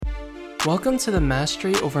Welcome to the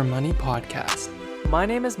Mastery Over Money podcast. My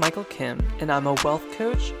name is Michael Kim, and I'm a wealth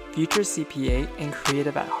coach, future CPA, and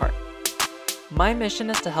creative at heart. My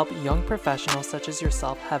mission is to help young professionals such as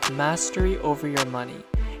yourself have mastery over your money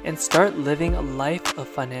and start living a life of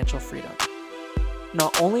financial freedom.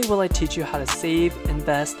 Not only will I teach you how to save,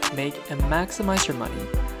 invest, make, and maximize your money,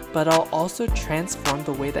 but I'll also transform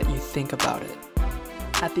the way that you think about it.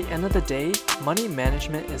 At the end of the day, money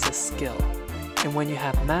management is a skill. And when you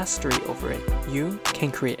have mastery over it, you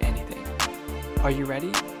can create anything. Are you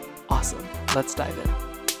ready? Awesome. Let's dive in.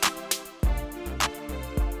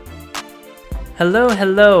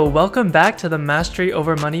 Hello. Welcome back to the Mastery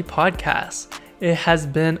Over Money podcast. It has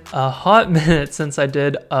been a hot minute since I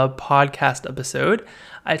did a podcast episode.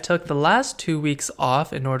 I took the last 2 weeks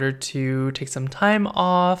off in order to take some time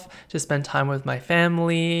off, to spend time with my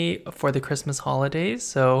family for the Christmas holidays.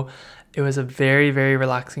 So it was a very, very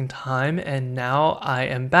relaxing time, and now I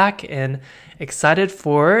am back and excited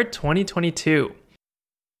for 2022.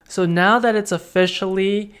 So now that it's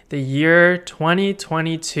officially the year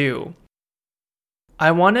 2022,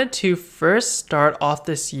 I wanted to first start off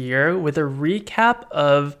this year with a recap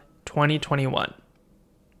of 2021.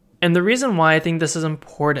 And the reason why I think this is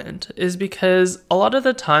important is because a lot of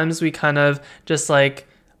the times we kind of just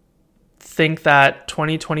think that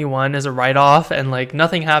 2021 is a write-off and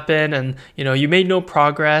nothing happened and you made no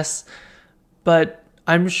progress. But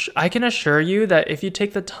I can assure you that if you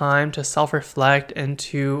take the time to self-reflect and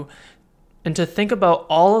to think about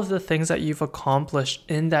all of the things that you've accomplished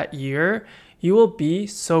in that year, you will be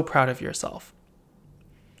so proud of yourself.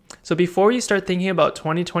 So before you start thinking about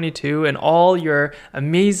 2022 and all your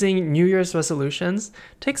amazing New Year's resolutions,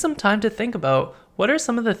 take some time to think about what are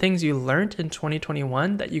some of the things you learned in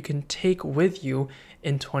 2021 that you can take with you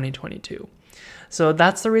in 2022. So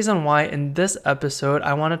that's the reason why in this episode,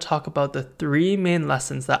 I want to talk about the 3 main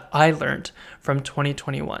lessons that I learned from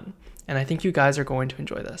 2021. And I think you guys are going to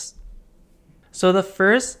enjoy this. So the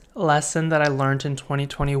first lesson that I learned in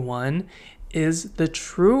 2021 is the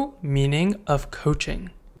true meaning of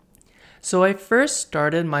coaching. So I first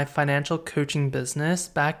started my financial coaching business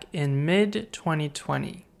back in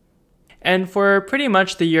mid-2020. And for pretty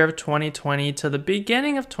much the year of 2020 to the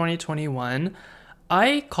beginning of 2021,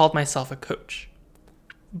 I called myself a coach.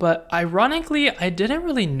 But ironically, I didn't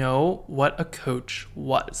really know what a coach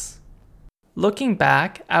was. Looking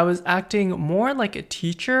back, I was acting more like a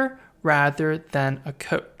teacher rather than a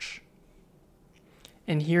coach.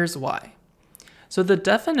 And here's why. So the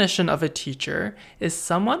definition of a teacher is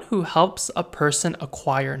someone who helps a person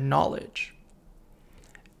acquire knowledge.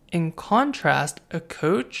 In contrast, a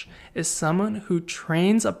coach is someone who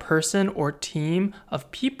trains a person or team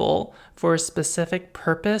of people for a specific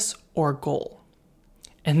purpose or goal.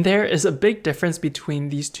 And there is a big difference between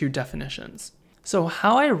these two definitions. So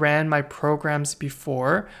how I ran my programs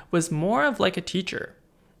before was more of like a teacher.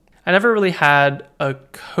 I never really had a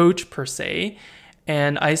coach per se,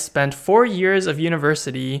 and I spent 4 years of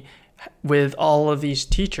university with all of these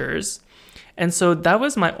teachers. And so that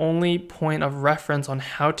was my only point of reference on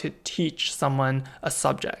how to teach someone a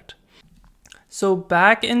subject. So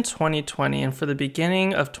back in 2020 and for the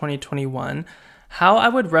beginning of 2021, how I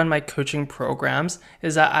would run my coaching programs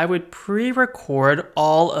is that I would pre-record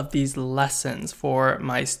all of these lessons for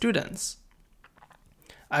my students.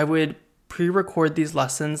 I would pre-record these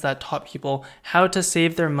lessons that taught people how to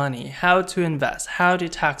save their money, how to invest, how do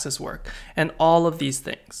taxes work, and all of these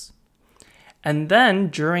things. And then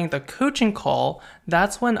during the coaching call,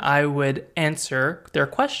 that's when I would answer their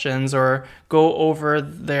questions or go over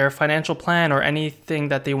their financial plan or anything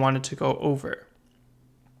that they wanted to go over.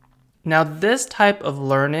 Now, this type of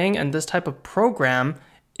learning and this type of program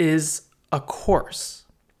is a course.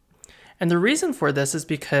 And the reason for this is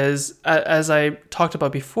because, as I talked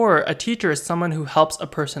about before, a teacher is someone who helps a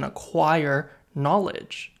person acquire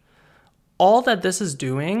knowledge. All that this is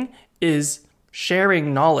doing is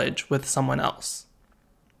sharing knowledge with someone else.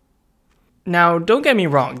 Now, don't get me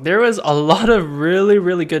wrong. There was a lot of really,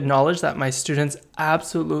 really good knowledge that my students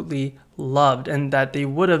absolutely loved and that they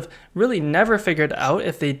would have really never figured out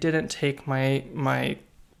if they didn't take my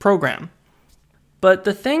program. But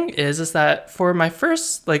the thing is that for my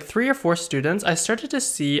first 3 or 4 students, I started to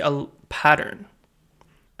see a pattern.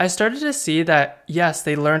 I started to see that, yes,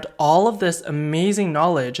 they learned all of this amazing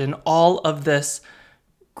knowledge and all of this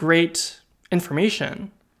great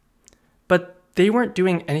information, but they weren't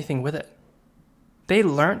doing anything with it. They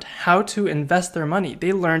learned how to invest their money.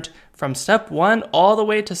 They learned from step 1 all the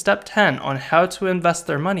way to step 10 on how to invest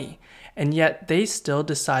their money, and yet they still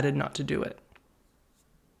decided not to do it.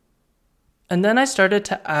 And then I started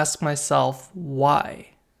to ask myself, why?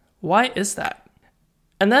 Why is that?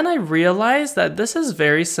 And then I realized that this is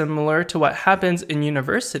very similar to what happens in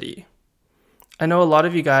university. I know a lot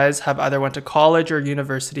of you guys have either went to college or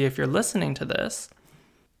university if you're listening to this.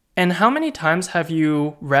 And how many times have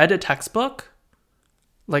you read a textbook?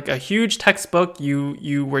 Like a huge textbook,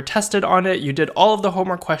 you were tested on it, you did all of the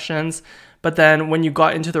homework questions, but then when you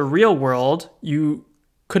got into the real world, you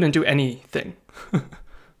couldn't do anything.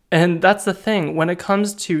 And that's the thing, when it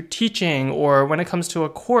comes to teaching or when it comes to a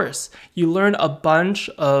course, you learn a bunch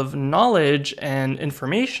of knowledge and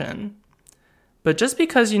information. But just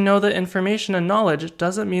because you know the information and knowledge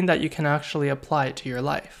doesn't mean that you can actually apply it to your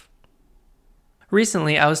life.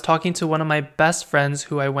 Recently, I was talking to one of my best friends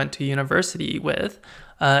who I went to university with,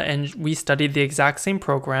 and we studied the exact same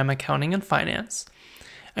program, accounting and finance.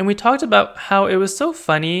 And we talked about how it was so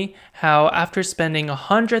funny how after spending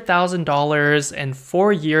 $100,000 and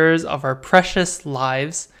 4 years of our precious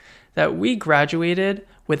lives, that we graduated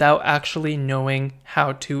without actually knowing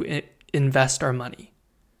how to invest our money.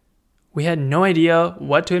 We had no idea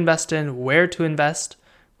what to invest in, where to invest.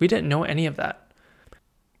 We didn't know any of that.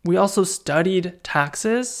 We also studied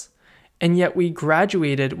taxes, and yet we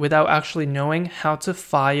graduated without actually knowing how to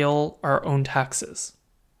file our own taxes.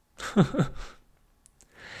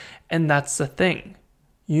 And that's the thing.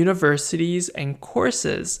 Universities and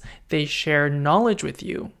courses, they share knowledge with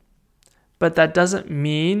you. But that doesn't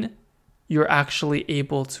mean you're actually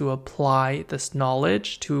able to apply this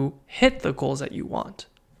knowledge to hit the goals that you want.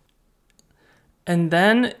 And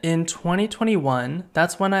then in 2021,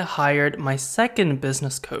 that's when I hired my second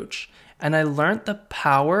business coach, and I learned the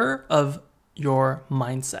power of your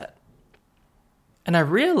mindset. And I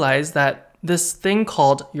realized that this thing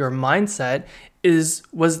called your mindset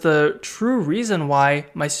was the true reason why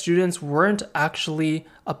my students weren't actually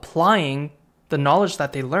applying the knowledge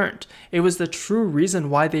that they learned. It was the true reason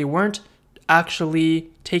why they weren't actually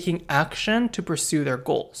taking action to pursue their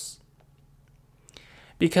goals.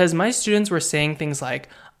 Because my students were saying things like,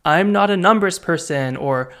 I'm not a numbers person,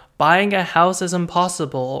 or buying a house is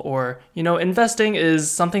impossible, or, investing is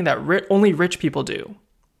something that only rich people do.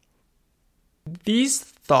 These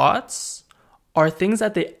thoughts are things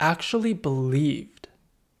that they actually believed.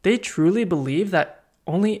 They truly believe that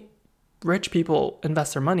only rich people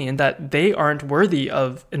invest their money and that they aren't worthy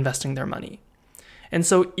of investing their money. And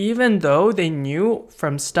so even though they knew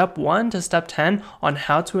from step 1 to step 10 on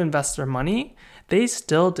how to invest their money, they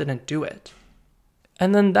still didn't do it.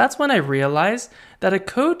 And then that's when I realized that a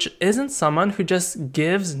coach isn't someone who just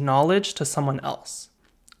gives knowledge to someone else.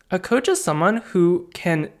 A coach is someone who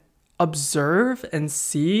can observe and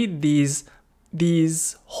see these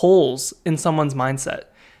holes in someone's mindset,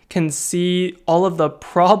 can see all of the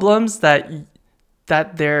problems that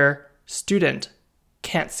their student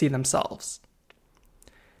can't see themselves.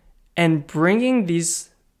 And bringing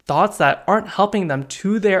these thoughts that aren't helping them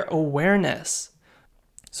to their awareness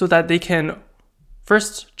so that they can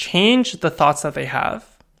first change the thoughts that they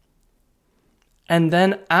have and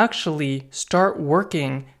then actually start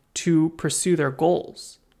working to pursue their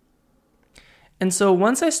goals. And so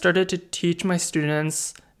once I started to teach my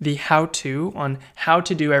students the how-to on how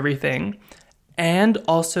to do everything and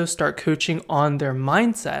also start coaching on their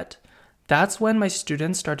mindset, that's when my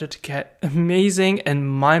students started to get amazing and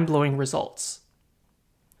mind-blowing results.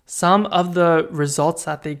 Some of the results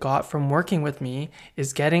that they got from working with me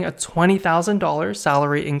is getting a $20,000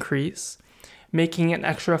 salary increase, making an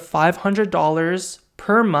extra $500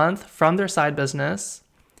 per month from their side business,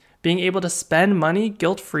 being able to spend money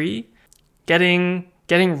guilt-free, getting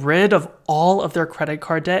rid of all of their credit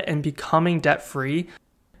card debt and becoming debt-free,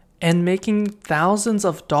 and making thousands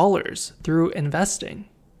of dollars through investing.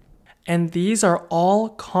 And these are all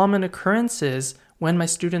common occurrences when my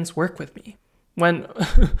students work with me. When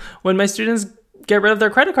my students get rid of their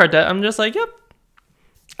credit card debt, I'm just like, yep,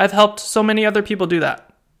 I've helped so many other people do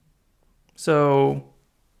that. So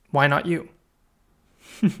why not you?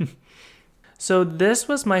 So this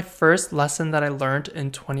was my first lesson that I learned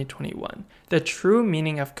in 2021, the true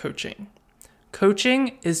meaning of coaching.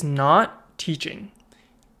 Coaching is not teaching.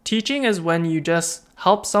 Teaching is when you just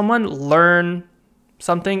help someone learn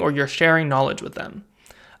something or you're sharing knowledge with them.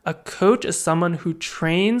 A coach is someone who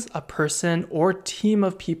trains a person or team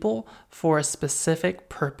of people for a specific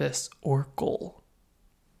purpose or goal.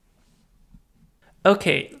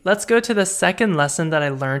 Okay, let's go to the second lesson that I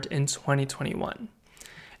learned in 2021.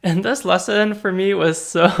 And this lesson for me was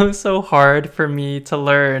so hard for me to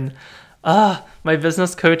learn. My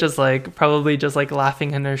business coach is probably just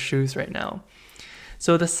laughing in her shoes right now.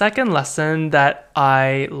 So the second lesson that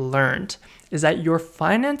I learned is that your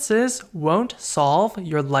finances won't solve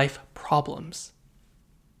your life problems.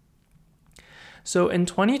 So in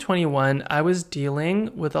 2021, I was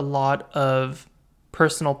dealing with a lot of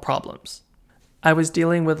personal problems. I was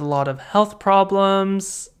dealing with a lot of health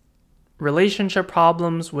problems, relationship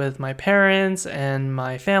problems with my parents and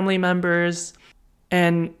my family members.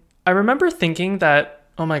 And I remember thinking that,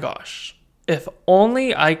 oh my gosh, if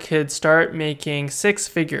only I could start making six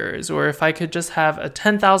figures, or if I could just have a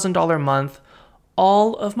 $10,000 month,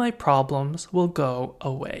 all of my problems will go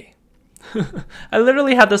away. I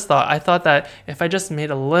literally had this thought. I thought that if I just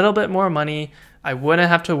made a little bit more money, I wouldn't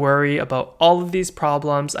have to worry about all of these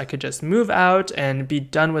problems. I could just move out and be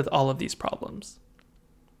done with all of these problems.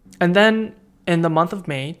 And then in the month of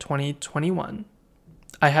May 2021,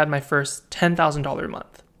 I had my first $10,000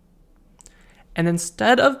 month. And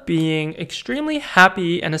instead of being extremely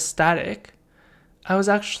happy and ecstatic, I was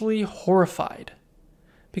actually horrified.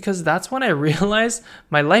 Because that's when I realized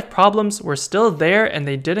my life problems were still there and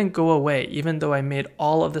they didn't go away, even though I made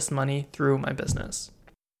all of this money through my business.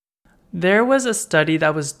 There was a study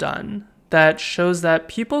that was done that shows that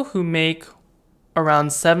people who make around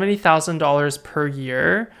 $70,000 per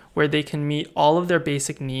year, where they can meet all of their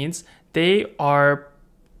basic needs, they are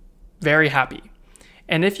very happy.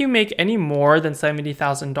 And if you make any more than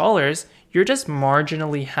 $70,000, you're just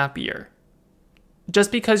marginally happier.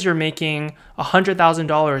 Just because you're making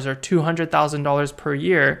 $100,000 or $200,000 per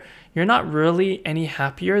year, you're not really any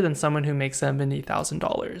happier than someone who makes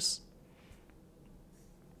 $70,000.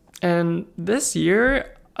 And this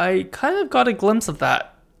year, I kind of got a glimpse of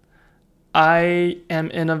that. I am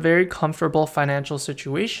in a very comfortable financial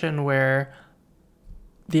situation where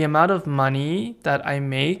the amount of money that I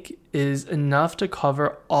make is enough to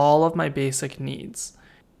cover all of my basic needs.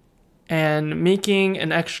 And making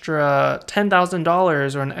an extra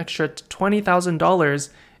 $10,000 or an extra $20,000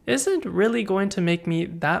 isn't really going to make me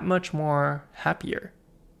that much more happier.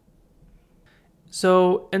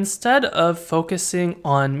 So instead of focusing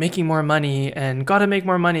on making more money and gotta make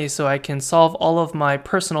more money so I can solve all of my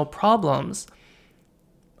personal problems,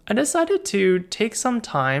 I decided to take some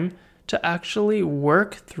time to actually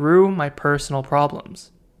work through my personal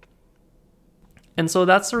problems. And so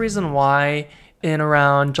that's the reason why in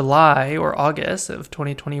around July or August of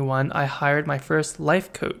 2021, I hired my first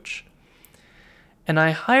life coach. And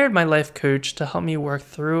I hired my life coach to help me work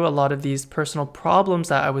through a lot of these personal problems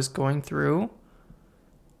that I was going through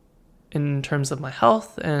in terms of my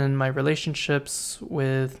health and my relationships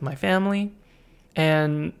with my family.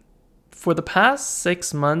 And for the past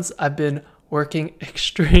 6 months, I've been working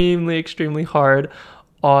extremely hard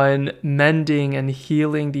on mending and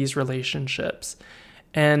healing these relationships.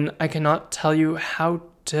 And I cannot tell you how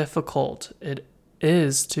difficult it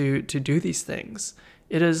is to do these things.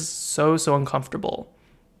 It is so uncomfortable.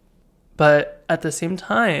 But at the same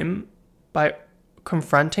time, by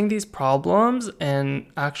confronting these problems and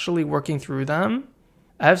actually working through them,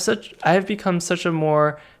 I have become such a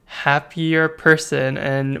more happier person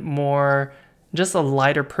and more just a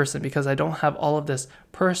lighter person because I don't have all of this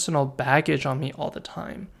personal baggage on me all the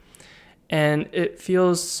time. And it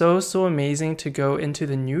feels so amazing to go into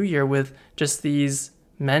the new year with just these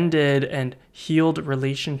mended and healed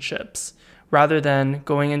relationships rather than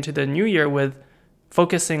going into the new year with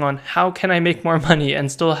focusing on how can I make more money and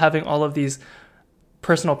still having all of these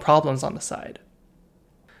personal problems on the side.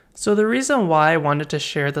 So the reason why I wanted to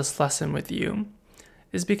share this lesson with you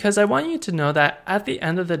is because I want you to know that at the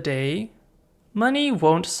end of the day, money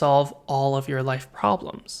won't solve all of your life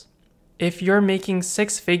problems. If you're making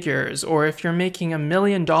six figures or if you're making $1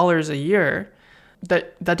 million a year,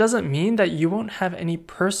 that doesn't mean that you won't have any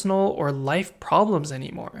personal or life problems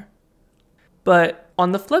anymore. But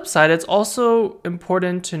on the flip side, it's also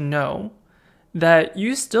important to know that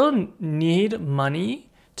you still need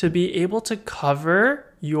money to be able to cover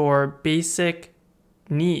your basic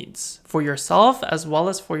needs for yourself as well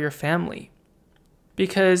as for your family.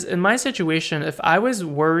 Because in my situation, if I was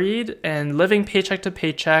worried and living paycheck to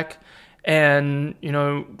paycheck and,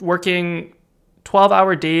 working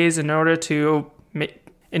 12-hour days in order to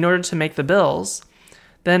make the bills,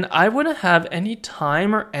 then I wouldn't have any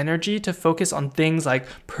time or energy to focus on things like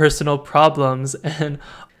personal problems.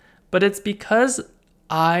 But it's because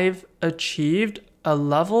I've achieved a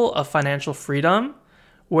level of financial freedom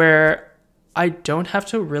where I don't have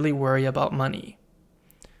to really worry about money,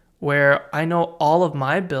 where I know all of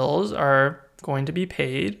my bills are going to be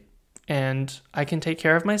paid and I can take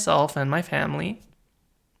care of myself and my family.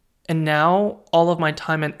 And now all of my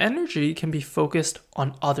time and energy can be focused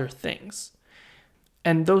on other things.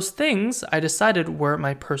 And those things I decided were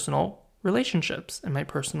my personal relationships and my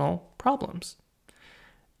personal problems.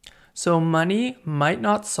 So money might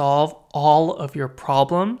not solve all of your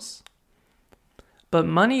problems, but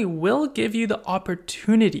money will give you the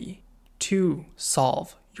opportunity to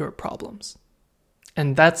solve your problems.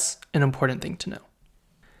 And that's an important thing to know.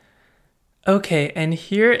 Okay, and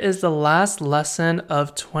here is the last lesson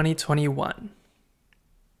of 2021.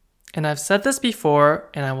 And I've said this before,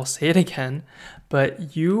 and I will say it again,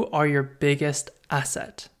 but you are your biggest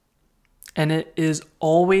asset. And it is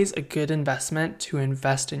always a good investment to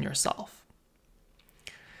invest in yourself.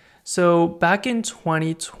 So back in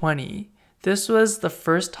 2020, this was the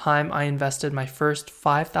first time I invested my first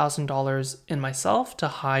 $5,000 in myself to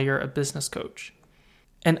hire a business coach.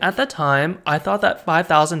 And at the time, I thought that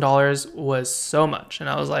 $5,000 was so much. And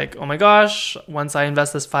I was like, oh my gosh, once I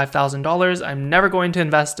invest this $5,000, I'm never going to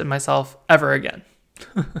invest in myself ever again.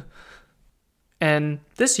 And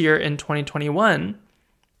this year in 2021,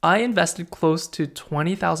 I invested close to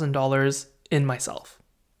 $20,000 in myself.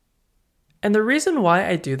 And the reason why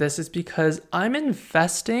I do this is because I'm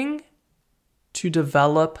investing to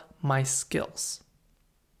develop my skills.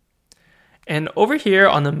 And over here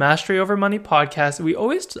on the Mastery Over Money podcast,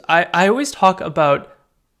 I always talk about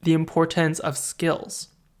the importance of skills.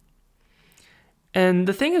 And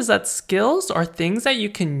the thing is that skills are things that you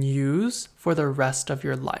can use for the rest of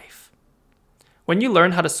your life. When you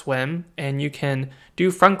learn how to swim and you can do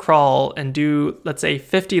front crawl and do, let's say,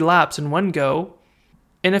 50 laps in one go,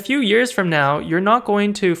 in a few years from now, you're not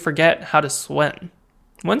going to forget how to swim.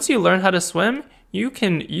 Once you learn how to swim, you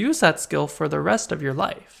can use that skill for the rest of your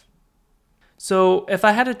life. So if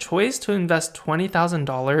I had a choice to invest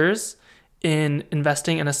 $20,000 in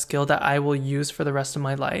investing in a skill that I will use for the rest of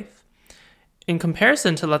my life, in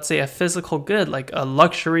comparison to, let's say, a physical good, like a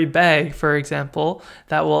luxury bag, for example,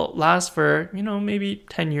 that will last for, maybe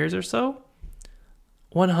 10 years or so,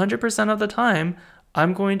 100% of the time,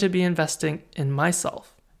 I'm going to be investing in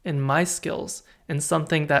myself, in my skills, in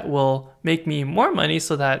something that will make me more money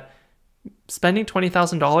so that spending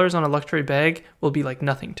 $20,000 on a luxury bag will be like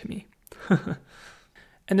nothing to me.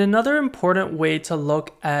 And another important way to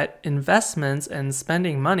look at investments and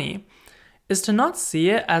spending money is to not see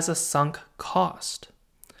it as a sunk cost.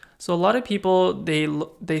 So a lot of people,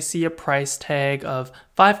 they see a price tag of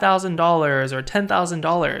 $5,000 or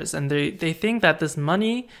 $10,000 and they think that this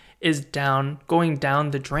money is going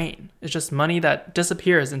down the drain. It's just money that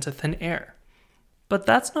disappears into thin air. But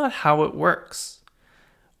that's not how it works.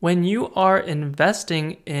 When you are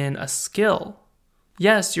investing in a skill,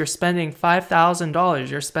 yes, you're spending $5,000,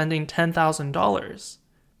 you're spending $10,000,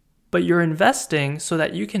 but you're investing so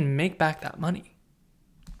that you can make back that money.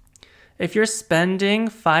 If you're spending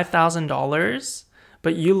 $5,000,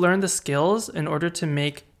 but you learn the skills in order to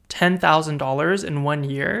make $10,000 in 1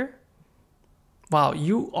 year, wow,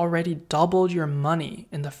 you already doubled your money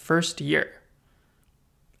in the first year.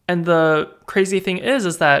 And the crazy thing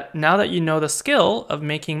is that now that you know the skill of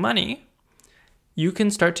making money, you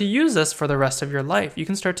can start to use this for the rest of your life. You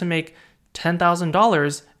can start to make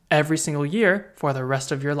 $10,000 every single year for the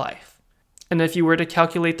rest of your life. And if you were to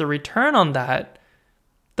calculate the return on that,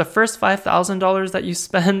 the first $5,000 that you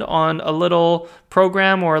spend on a little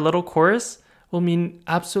program or a little course will mean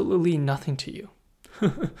absolutely nothing to you.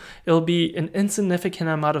 It'll be an insignificant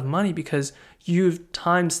amount of money because you've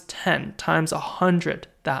times 10, times 100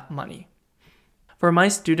 that money. For my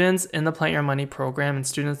students in the Plant Your Money program and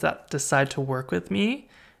students that decide to work with me,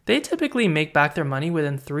 they typically make back their money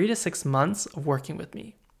within 3 to 6 months of working with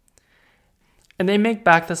me. And they make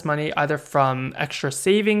back this money either from extra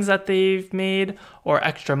savings that they've made, or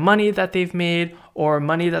extra money that they've made, or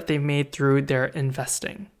money that they've made through their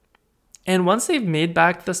investing. And once they've made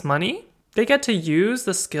back this money, they get to use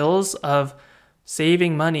the skills of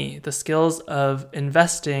saving money, the skills of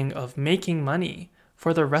investing, of making money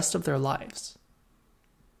for the rest of their lives.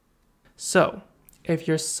 So, if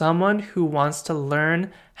you're someone who wants to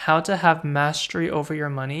learn how to have mastery over your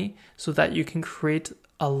money so that you can create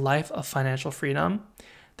a life of financial freedom,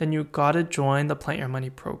 then you gotta join the Plant Your Money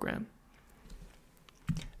program.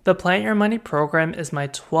 The Plant Your Money program is my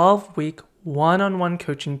 12-week one-on-one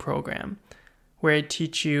coaching program where I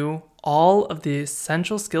teach you all of the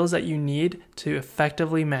essential skills that you need to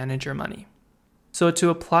effectively manage your money. So to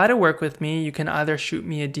apply to work with me, you can either shoot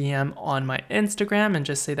me a DM on my Instagram and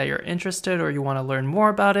just say that you're interested or you want to learn more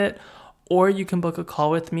about it, or you can book a call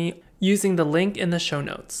with me using the link in the show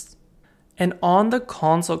notes. And on the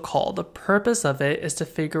consult call, the purpose of it is to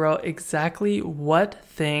figure out exactly what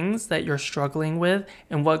things that you're struggling with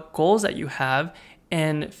and what goals that you have,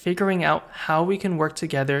 and figuring out how we can work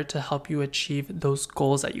together to help you achieve those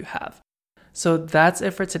goals that you have. So that's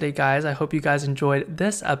it for today, guys. I hope you guys enjoyed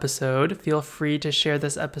this episode. Feel free to share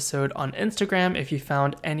this episode on Instagram if you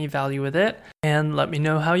found any value with it, and let me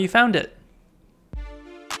know how you found it.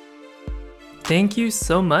 Thank you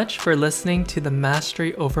so much for listening to the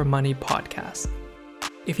Mastery Over Money podcast.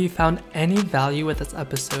 If you found any value with this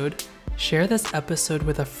episode, share this episode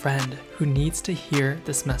with a friend who needs to hear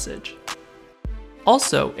this message.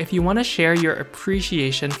 Also, if you want to share your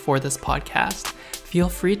appreciation for this podcast, feel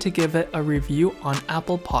free to give it a review on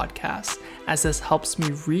Apple Podcasts, as this helps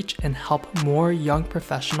me reach and help more young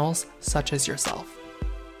professionals such as yourself.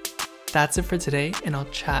 That's it for today, and I'll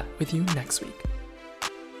chat with you next week.